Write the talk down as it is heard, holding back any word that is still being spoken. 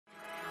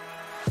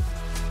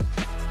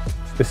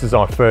This is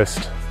our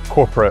first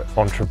Corporate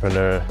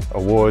Entrepreneur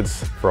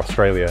Awards for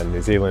Australia and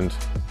New Zealand,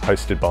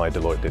 hosted by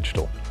Deloitte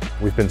Digital.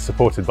 We've been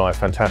supported by a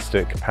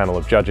fantastic panel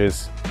of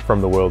judges from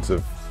the worlds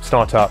of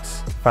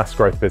startups, fast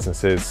growth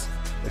businesses,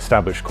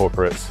 established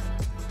corporates,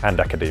 and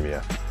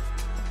academia.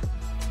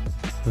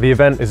 The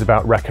event is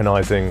about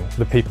recognising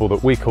the people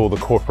that we call the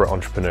corporate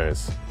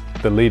entrepreneurs,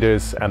 the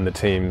leaders and the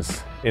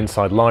teams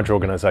inside large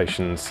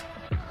organisations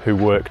who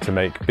work to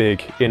make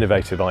big,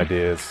 innovative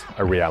ideas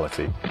a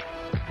reality.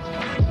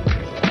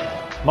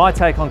 My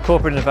take on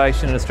corporate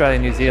innovation in Australia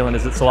and New Zealand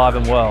is it's alive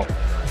and well.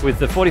 With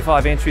the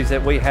 45 entries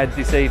that we had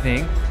this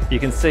evening, you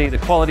can see the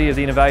quality of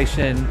the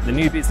innovation, the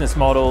new business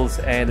models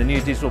and the new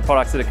digital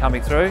products that are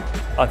coming through.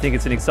 I think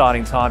it's an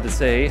exciting time to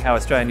see how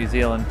Australia and New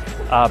Zealand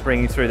are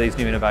bringing through these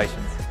new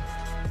innovations.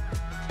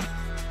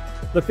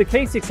 Look, the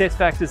key success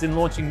factors in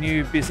launching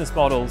new business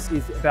models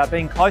is about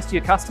being close to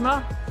your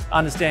customer,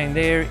 understanding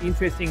their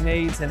interesting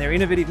needs and their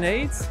innovative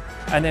needs,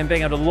 and then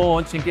being able to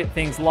launch and get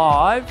things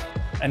live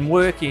and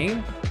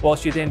working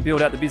whilst you then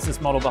build out the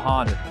business model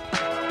behind it.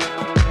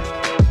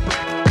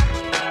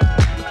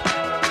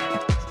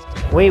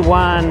 We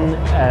won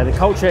the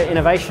Culture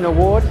Innovation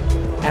Award,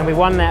 and we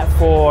won that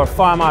for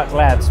Firemark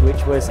Labs,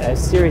 which was a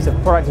series of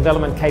product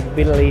development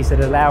capabilities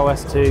that allow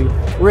us to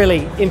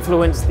really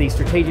influence the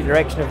strategic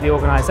direction of the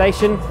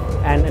organisation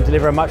and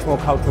deliver a much more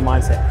cultural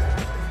mindset.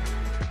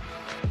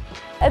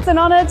 It's an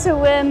honour to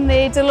win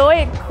the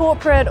Deloitte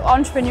Corporate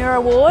Entrepreneur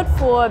Award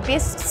for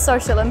Best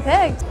Social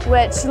Impact,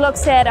 which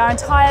looks at our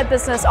entire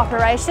business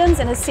operations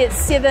and has set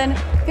 7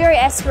 very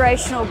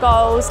aspirational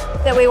goals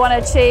that we want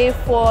to achieve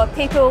for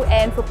people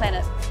and for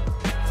planet.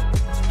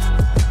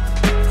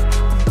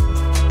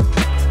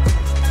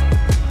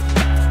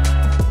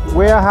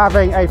 We are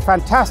having a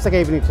fantastic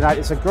evening tonight.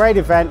 It's a great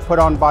event put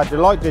on by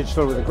Deloitte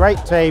Digital with a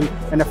great team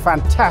in a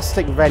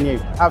fantastic venue.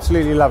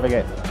 Absolutely loving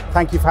it.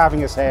 Thank you for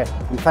having us here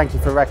and thank you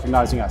for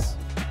recognising us.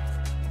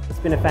 It's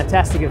been a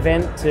fantastic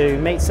event to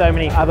meet so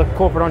many other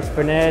corporate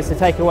entrepreneurs. To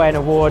take away an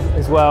award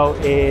as well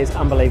is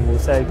unbelievable.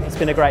 So it's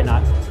been a great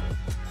night.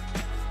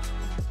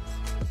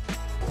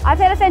 I've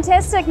had a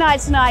fantastic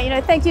night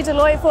tonight. Thank you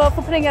Deloitte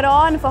for putting it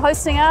on, for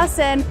hosting us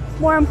and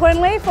more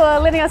importantly for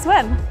letting us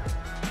win.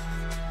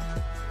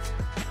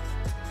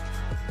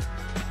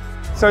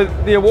 So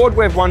the award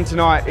we've won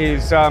tonight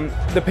is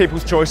the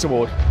People's Choice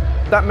Award.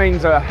 That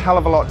means a hell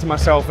of a lot to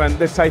myself and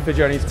the Safer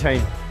Journeys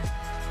team.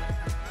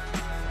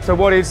 So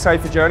what is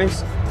Safer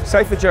Journeys?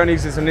 Safer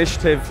Journeys is an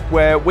initiative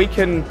where we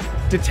can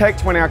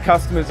detect when our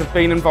customers have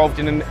been involved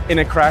in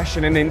a crash,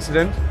 in an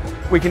incident.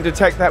 We can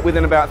detect that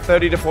within about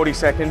 30 to 40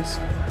 seconds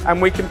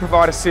and we can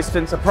provide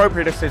assistance,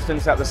 appropriate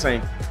assistance at the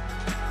scene.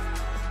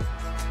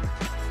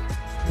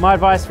 My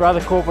advice for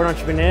other corporate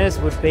entrepreneurs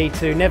would be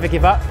to never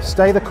give up.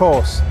 Stay the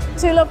course.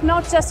 To look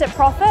not just at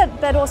profit,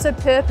 but also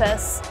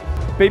purpose.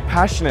 Be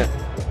passionate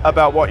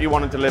about what you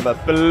want to deliver,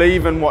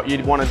 believe in what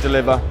you want to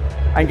deliver,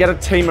 and get a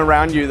team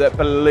around you that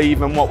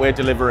believe in what we're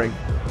delivering.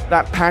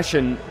 That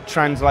passion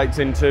translates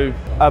into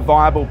a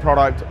viable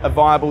product, a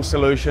viable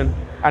solution,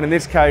 and in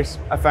this case,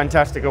 a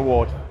fantastic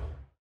award.